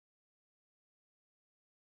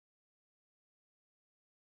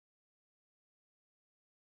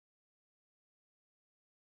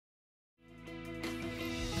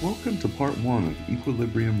Welcome to part 1 of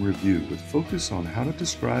Equilibrium Review with focus on how to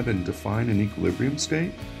describe and define an equilibrium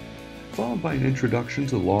state, followed by an introduction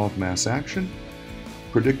to the law of mass action,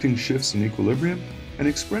 predicting shifts in equilibrium, and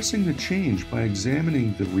expressing the change by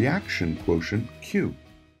examining the reaction quotient Q.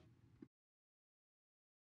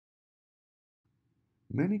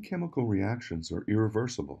 Many chemical reactions are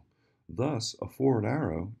irreversible. Thus, a forward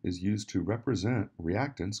arrow is used to represent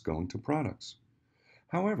reactants going to products.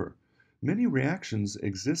 However, many reactions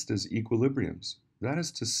exist as equilibriums. That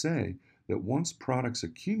is to say that once products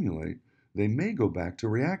accumulate, they may go back to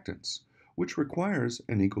reactants, which requires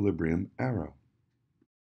an equilibrium arrow.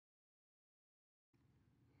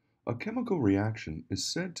 A chemical reaction is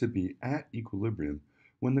said to be at equilibrium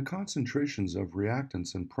when the concentrations of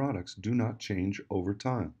reactants and products do not change over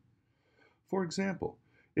time. For example,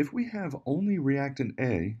 if we have only reactant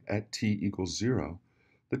A at T equals 0,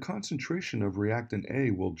 the concentration of reactant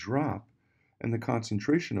A will drop and the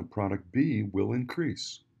concentration of product B will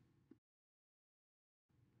increase.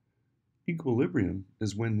 Equilibrium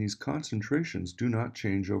is when these concentrations do not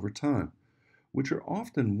change over time, which are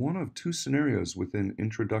often one of two scenarios within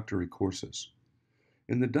introductory courses.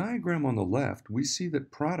 In the diagram on the left, we see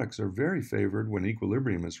that products are very favored when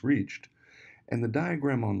equilibrium is reached, and the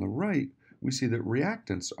diagram on the right, we see that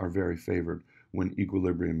reactants are very favored when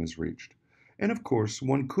equilibrium is reached. And of course,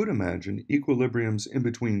 one could imagine equilibriums in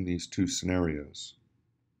between these two scenarios.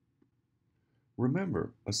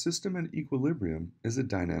 Remember, a system at equilibrium is a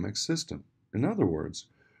dynamic system. In other words,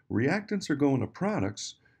 reactants are going to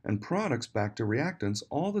products and products back to reactants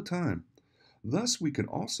all the time. Thus, we can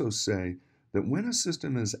also say that when a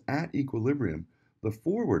system is at equilibrium, the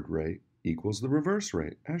forward rate equals the reverse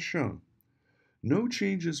rate, as shown. No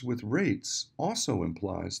changes with rates also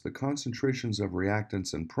implies the concentrations of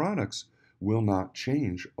reactants and products will not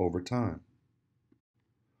change over time.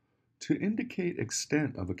 To indicate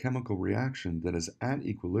extent of a chemical reaction that is at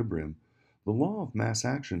equilibrium, the law of mass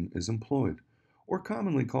action is employed, or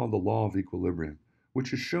commonly called the law of equilibrium,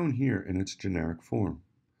 which is shown here in its generic form.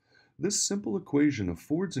 This simple equation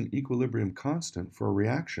affords an equilibrium constant for a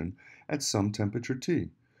reaction at some temperature T,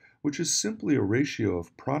 which is simply a ratio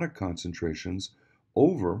of product concentrations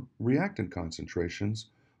over reactant concentrations,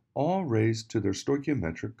 all raised to their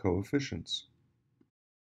stoichiometric coefficients.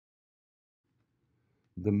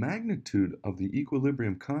 The magnitude of the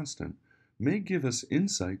equilibrium constant may give us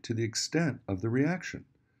insight to the extent of the reaction.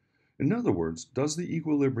 In other words, does the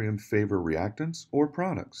equilibrium favor reactants or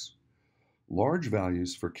products? Large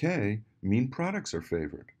values for K mean products are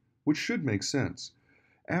favored, which should make sense.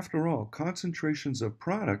 After all, concentrations of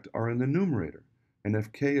product are in the numerator, and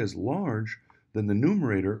if K is large, then the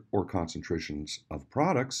numerator, or concentrations of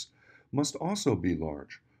products, must also be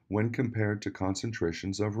large when compared to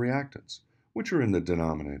concentrations of reactants, which are in the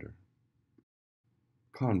denominator.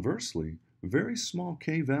 Conversely, very small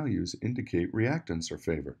K values indicate reactants are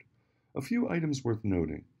favored. A few items worth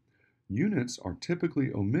noting. Units are typically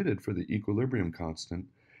omitted for the equilibrium constant,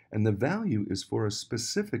 and the value is for a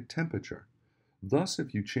specific temperature. Thus,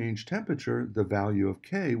 if you change temperature, the value of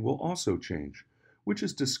K will also change, which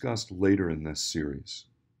is discussed later in this series.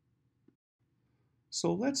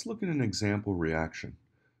 So let's look at an example reaction,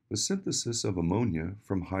 the synthesis of ammonia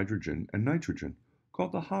from hydrogen and nitrogen,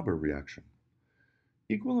 called the Haber reaction.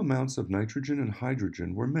 Equal amounts of nitrogen and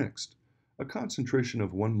hydrogen were mixed, a concentration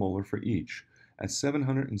of 1 molar for each, at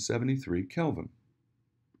 773 Kelvin.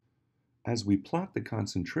 As we plot the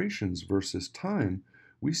concentrations versus time,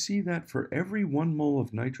 we see that for every 1 mole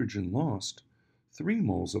of nitrogen lost, 3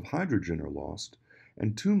 moles of hydrogen are lost,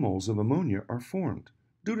 and 2 moles of ammonia are formed,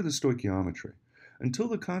 due to the stoichiometry, until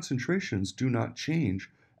the concentrations do not change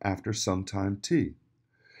after some time t.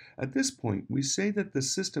 At this point, we say that the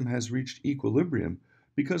system has reached equilibrium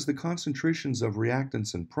because the concentrations of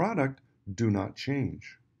reactants and product do not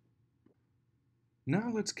change. Now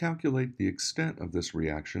let's calculate the extent of this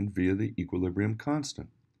reaction via the equilibrium constant.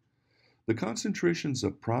 The concentrations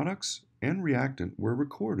of products and reactant were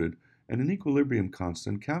recorded and an equilibrium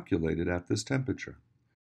constant calculated at this temperature.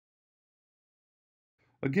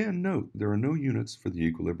 Again, note there are no units for the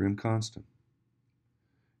equilibrium constant.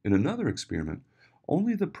 In another experiment,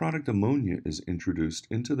 only the product ammonia is introduced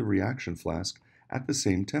into the reaction flask at the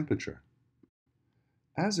same temperature.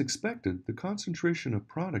 As expected, the concentration of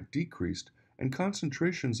product decreased and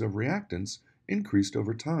concentrations of reactants increased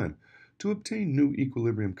over time to obtain new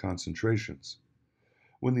equilibrium concentrations.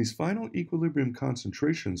 When these final equilibrium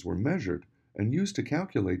concentrations were measured and used to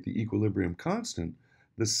calculate the equilibrium constant,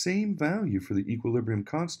 the same value for the equilibrium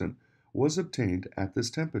constant was obtained at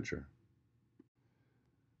this temperature.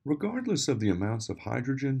 Regardless of the amounts of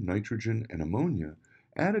hydrogen, nitrogen, and ammonia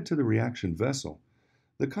added to the reaction vessel,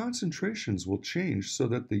 the concentrations will change so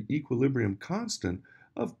that the equilibrium constant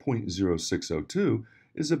of 0.0602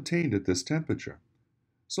 is obtained at this temperature.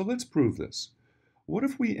 So let's prove this. What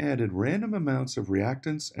if we added random amounts of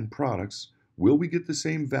reactants and products? Will we get the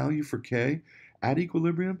same value for K at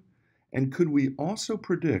equilibrium? And could we also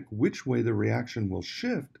predict which way the reaction will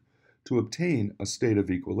shift to obtain a state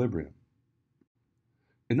of equilibrium?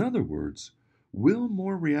 In other words, will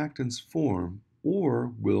more reactants form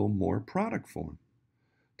or will more product form?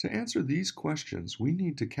 To answer these questions, we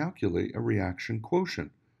need to calculate a reaction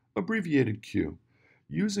quotient, abbreviated Q,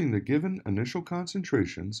 using the given initial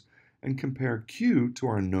concentrations and compare Q to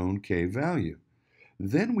our known K value.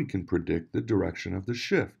 Then we can predict the direction of the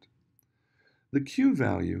shift. The Q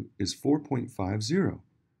value is 4.50,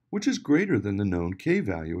 which is greater than the known K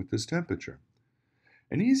value at this temperature.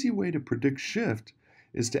 An easy way to predict shift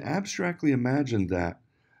is to abstractly imagine that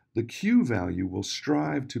the Q value will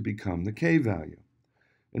strive to become the K value.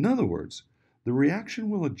 In other words, the reaction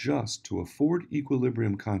will adjust to afford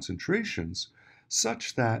equilibrium concentrations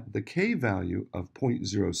such that the K value of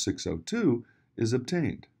 0.0602 is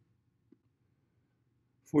obtained.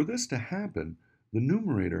 For this to happen, the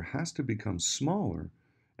numerator has to become smaller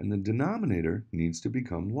and the denominator needs to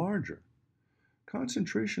become larger.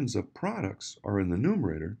 Concentrations of products are in the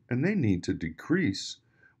numerator and they need to decrease,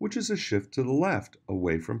 which is a shift to the left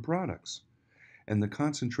away from products. And the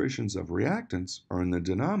concentrations of reactants are in the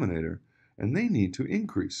denominator and they need to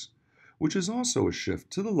increase, which is also a shift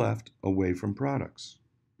to the left away from products.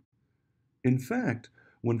 In fact,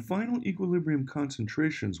 when final equilibrium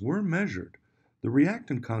concentrations were measured, the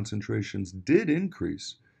reactant concentrations did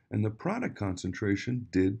increase and the product concentration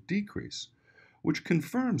did decrease, which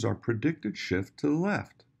confirms our predicted shift to the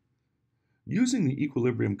left. Using the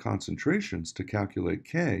equilibrium concentrations to calculate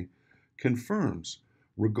K confirms,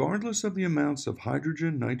 regardless of the amounts of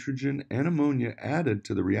hydrogen, nitrogen, and ammonia added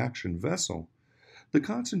to the reaction vessel, the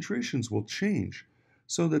concentrations will change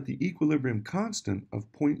so that the equilibrium constant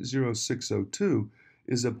of 0.0602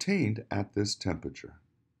 is obtained at this temperature.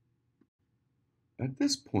 At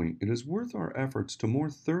this point, it is worth our efforts to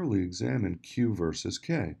more thoroughly examine Q versus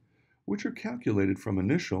K, which are calculated from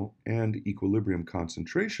initial and equilibrium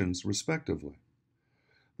concentrations, respectively.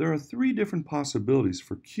 There are three different possibilities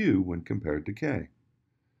for Q when compared to K.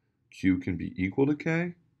 Q can be equal to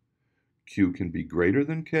K, Q can be greater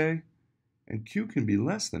than K, and Q can be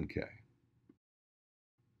less than K.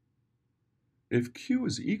 If Q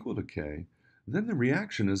is equal to K, then the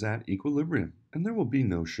reaction is at equilibrium and there will be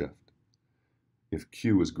no shift. If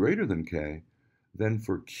Q is greater than K, then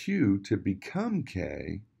for Q to become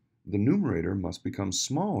K, the numerator must become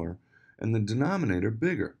smaller and the denominator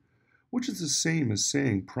bigger, which is the same as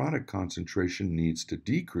saying product concentration needs to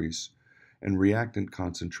decrease and reactant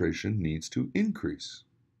concentration needs to increase.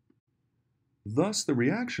 Thus, the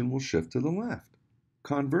reaction will shift to the left.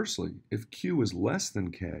 Conversely, if Q is less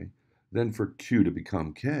than K, then for Q to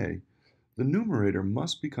become K, the numerator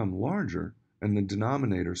must become larger and the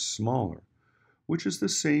denominator smaller, which is the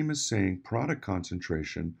same as saying product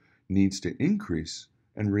concentration needs to increase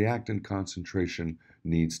and reactant concentration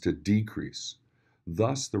needs to decrease.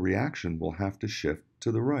 Thus, the reaction will have to shift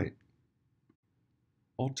to the right.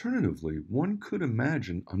 Alternatively, one could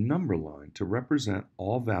imagine a number line to represent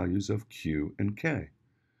all values of Q and K.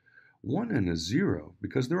 One end is 0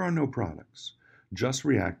 because there are no products, just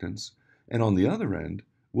reactants, and on the other end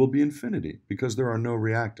will be infinity because there are no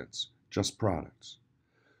reactants, just products.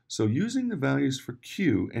 So using the values for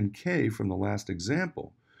Q and K from the last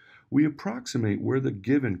example, we approximate where the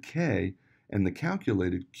given K and the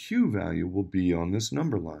calculated Q value will be on this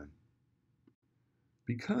number line.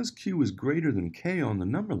 Because Q is greater than K on the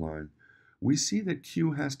number line, we see that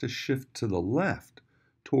Q has to shift to the left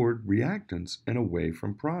toward reactants and away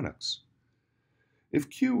from products. If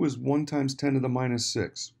Q was 1 times 10 to the minus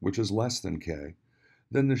 6, which is less than K,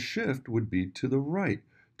 then the shift would be to the right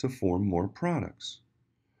to form more products.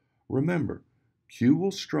 Remember, Q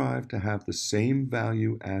will strive to have the same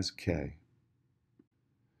value as K.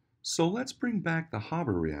 So let's bring back the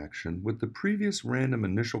Haber reaction with the previous random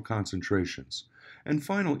initial concentrations and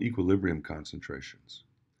final equilibrium concentrations.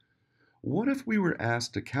 What if we were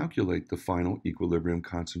asked to calculate the final equilibrium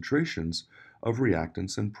concentrations of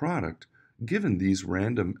reactants and product given these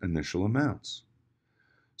random initial amounts?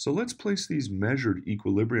 So let's place these measured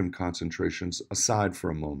equilibrium concentrations aside for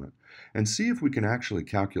a moment and see if we can actually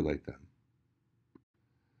calculate them.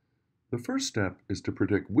 The first step is to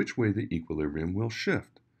predict which way the equilibrium will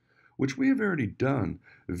shift, which we have already done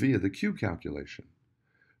via the Q calculation.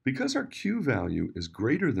 Because our Q value is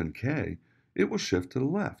greater than K, it will shift to the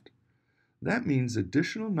left. That means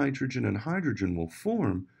additional nitrogen and hydrogen will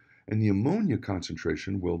form, and the ammonia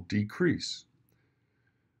concentration will decrease.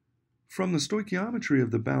 From the stoichiometry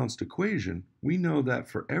of the balanced equation, we know that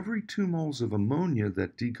for every 2 moles of ammonia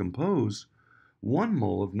that decompose, 1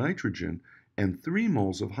 mole of nitrogen and 3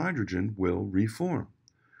 moles of hydrogen will reform,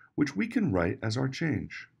 which we can write as our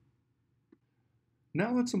change.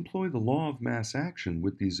 Now let's employ the law of mass action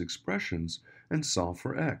with these expressions and solve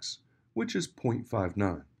for x, which is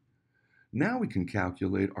 0.59. Now we can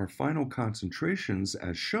calculate our final concentrations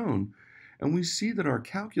as shown, and we see that our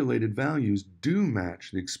calculated values do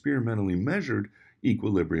match the experimentally measured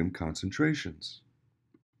equilibrium concentrations.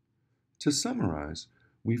 To summarize,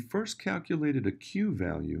 we first calculated a Q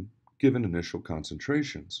value given initial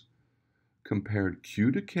concentrations, compared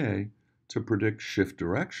Q to K to predict shift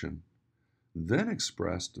direction, then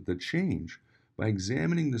expressed the change by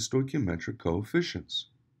examining the stoichiometric coefficients.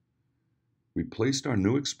 We placed our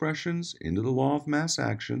new expressions into the law of mass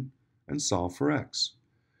action and solved for x,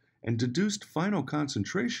 and deduced final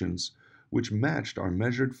concentrations which matched our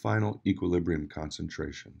measured final equilibrium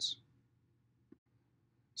concentrations.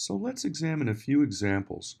 So let's examine a few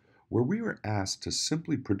examples where we were asked to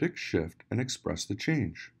simply predict shift and express the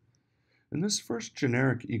change. In this first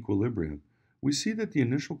generic equilibrium, we see that the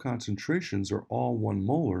initial concentrations are all 1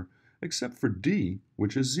 molar except for D,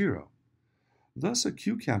 which is 0. Thus, a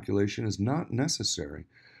Q calculation is not necessary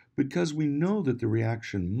because we know that the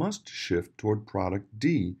reaction must shift toward product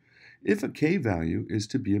D if a K value is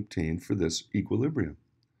to be obtained for this equilibrium.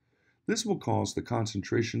 This will cause the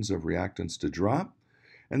concentrations of reactants to drop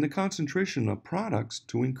and the concentration of products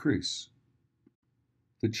to increase.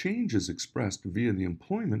 The change is expressed via the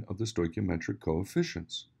employment of the stoichiometric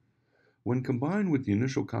coefficients. When combined with the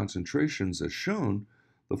initial concentrations as shown,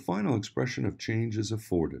 the final expression of change is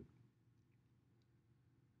afforded.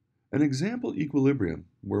 An example equilibrium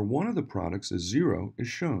where one of the products is 0 is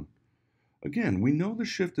shown. Again, we know the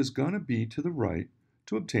shift is going to be to the right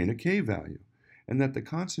to obtain a K value, and that the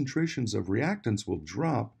concentrations of reactants will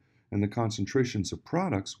drop and the concentrations of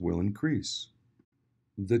products will increase.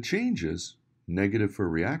 The changes, negative for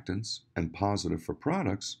reactants and positive for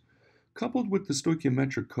products, coupled with the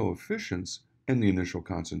stoichiometric coefficients and the initial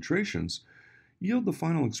concentrations, yield the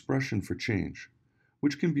final expression for change,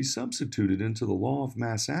 which can be substituted into the law of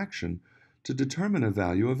mass action to determine a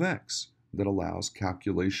value of x that allows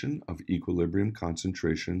calculation of equilibrium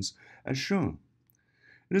concentrations as shown.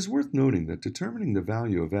 It is worth noting that determining the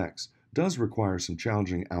value of x does require some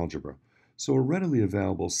challenging algebra, so a readily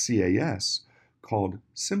available CAS called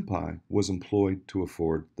SymPy was employed to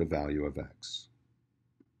afford the value of x.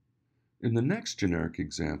 In the next generic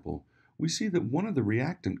example, we see that one of the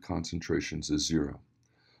reactant concentrations is 0.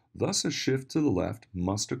 Thus, a shift to the left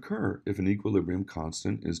must occur if an equilibrium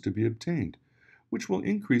constant is to be obtained, which will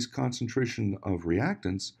increase concentration of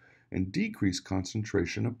reactants and decrease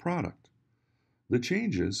concentration of product. The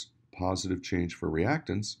changes, positive change for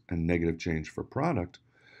reactants and negative change for product,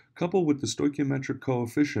 coupled with the stoichiometric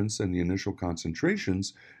coefficients and the initial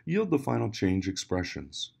concentrations, yield the final change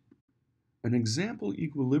expressions. An example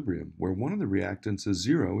equilibrium where one of the reactants is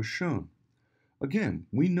 0 is shown. Again,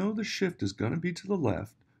 we know the shift is going to be to the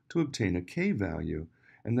left to obtain a K value,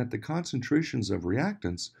 and that the concentrations of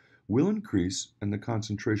reactants will increase and the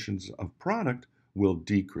concentrations of product will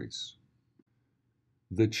decrease.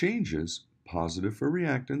 The changes, positive for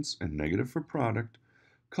reactants and negative for product,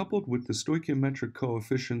 coupled with the stoichiometric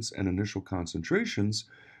coefficients and initial concentrations,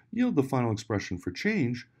 yield the final expression for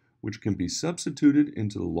change, which can be substituted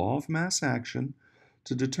into the law of mass action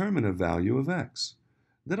to determine a value of x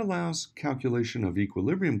that allows calculation of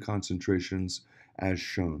equilibrium concentrations as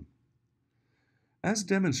shown. As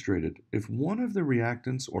demonstrated, if one of the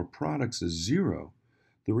reactants or products is 0,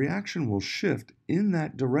 the reaction will shift in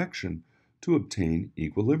that direction to obtain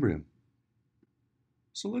equilibrium.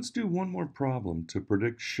 So let's do one more problem to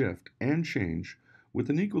predict shift and change with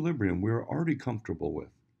an equilibrium we are already comfortable with,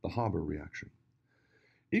 the Haber reaction.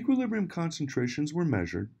 Equilibrium concentrations were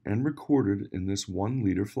measured and recorded in this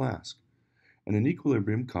 1-liter flask, and an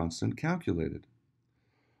equilibrium constant calculated.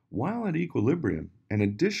 While at equilibrium, an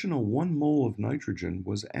additional 1 mole of nitrogen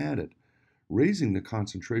was added, raising the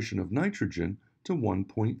concentration of nitrogen to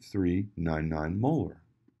 1.399 molar.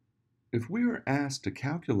 If we are asked to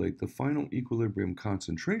calculate the final equilibrium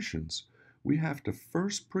concentrations, we have to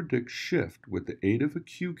first predict shift with the aid of a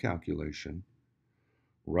Q calculation,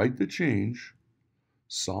 write the change,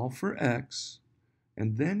 solve for x,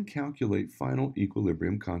 and then calculate final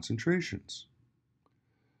equilibrium concentrations.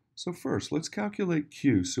 So first, let's calculate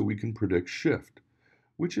Q so we can predict shift,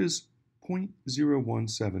 which is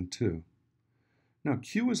 0.0172. Now,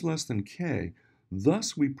 Q is less than K,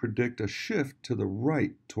 thus we predict a shift to the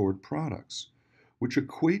right toward products, which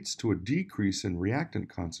equates to a decrease in reactant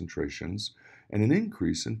concentrations and an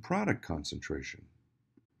increase in product concentration.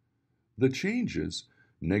 The changes,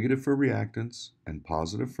 negative for reactants and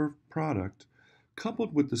positive for product,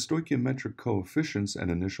 coupled with the stoichiometric coefficients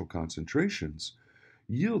and initial concentrations,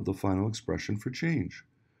 yield the final expression for change,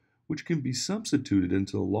 which can be substituted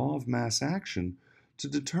into the law of mass action to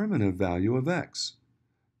determine a value of x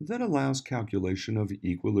that allows calculation of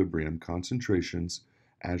equilibrium concentrations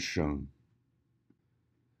as shown.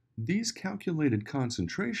 These calculated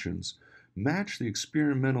concentrations match the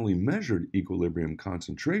experimentally measured equilibrium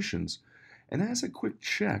concentrations, and as a quick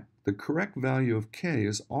check, the correct value of K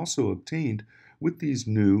is also obtained with these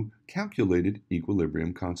new calculated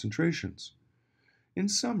equilibrium concentrations. In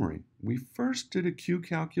summary, we first did a Q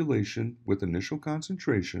calculation with initial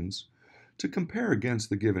concentrations to compare against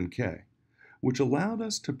the given K, which allowed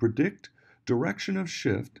us to predict direction of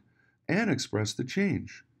shift and express the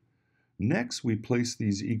change. Next, we placed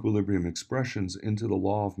these equilibrium expressions into the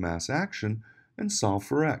law of mass action and solved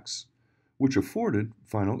for x, which afforded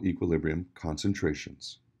final equilibrium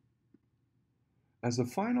concentrations. As a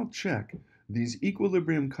final check, these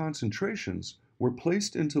equilibrium concentrations were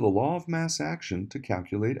placed into the law of mass action to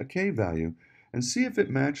calculate a K value and see if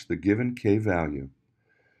it matched the given K value.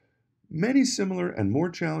 Many similar and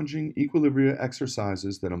more challenging equilibria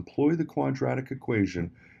exercises that employ the quadratic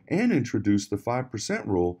equation and introduce the 5%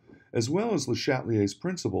 rule, as well as Le Chatelier's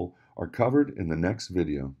principle, are covered in the next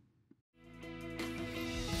video.